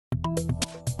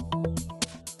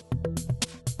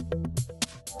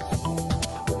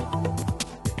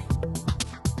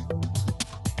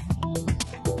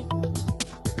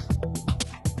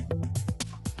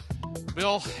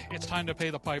Bill, it's time to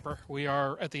pay the piper. We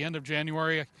are at the end of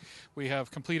January. We have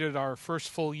completed our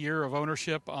first full year of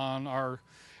ownership on our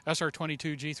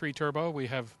SR22 G3 Turbo. We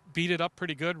have beat it up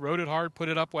pretty good, rode it hard, put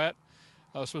it up wet.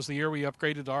 This was the year we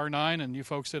upgraded to R9, and you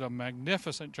folks did a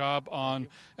magnificent job on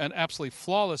an absolutely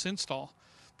flawless install.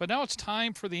 But now it's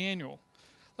time for the annual.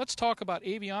 Let's talk about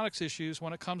avionics issues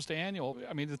when it comes to annual.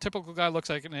 I mean, the typical guy looks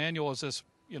like an annual is this,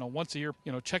 once a year,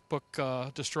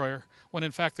 checkbook destroyer, when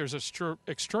in fact there's an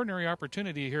extraordinary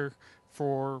opportunity here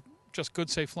for just good,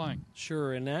 safe flying.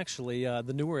 Sure, and actually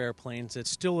the newer airplanes,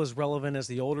 it's still as relevant as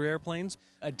the older airplanes.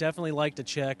 I definitely like to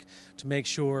check to make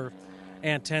sure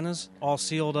antennas all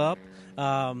sealed up,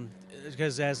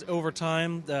 because as over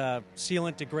time the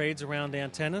sealant degrades around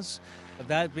antennas.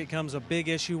 That becomes a big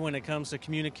issue when it comes to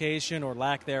communication or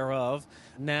lack thereof,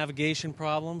 navigation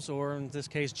problems, or in this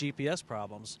case GPS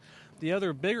problems. The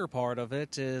other bigger part of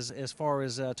it is, as far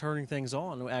as turning things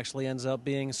on, actually ends up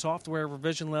being software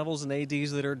revision levels and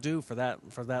ADs that are due for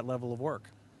that level of work.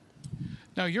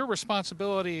 Now, your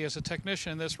responsibility as a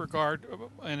technician in this regard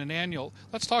in an annual,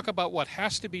 let's talk about what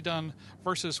has to be done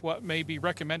versus what may be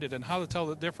recommended and how to tell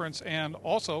the difference, and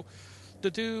also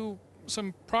to do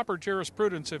some proper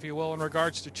jurisprudence, if you will, in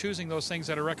regards to choosing those things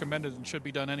that are recommended and should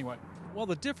be done anyway. Well,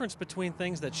 the difference between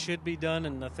things that should be done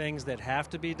and the things that have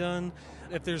to be done,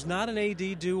 if there's not an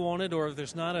AD due on it, or if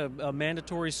there's not a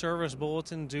mandatory service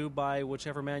bulletin due by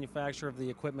whichever manufacturer of the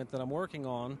equipment that I'm working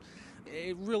on,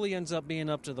 it really ends up being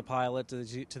up to the pilot,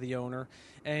 to the owner.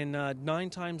 And 9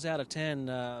 times out of 10,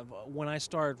 when I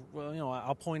start,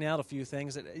 I'll point out a few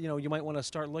things that, you might want to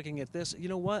start looking at this. You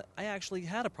know what? I actually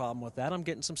had a problem with that. I'm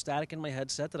getting some static in my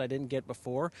headset that I didn't get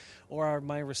before, or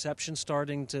my reception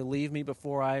starting to leave me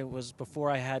before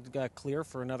I had got clear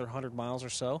for another 100 miles or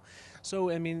so. So,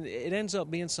 I mean, it ends up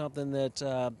being something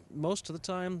that most of the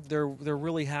time they're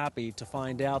really happy to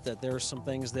find out that there's some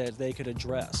things that they could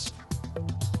address.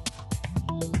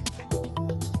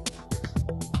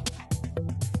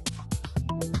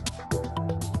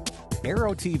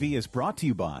 Aero-TV is brought to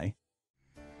you by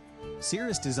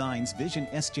Cirrus Design's Vision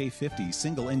SJ50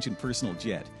 single-engine personal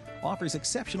jet offers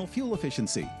exceptional fuel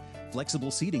efficiency,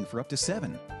 flexible seating for up to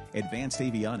 7, advanced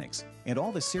avionics, and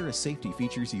all the Cirrus safety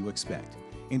features you expect,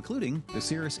 including the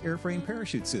Cirrus airframe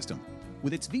parachute system.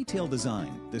 With its V-tail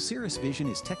design, the Cirrus Vision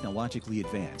is technologically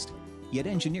advanced, yet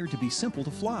engineered to be simple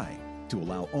to fly, to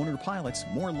allow owner pilots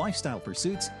more lifestyle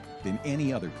pursuits than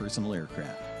any other personal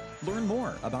aircraft. Learn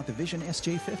more about the Vision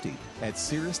SJ50 at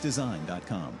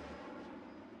cirrusdesign.com.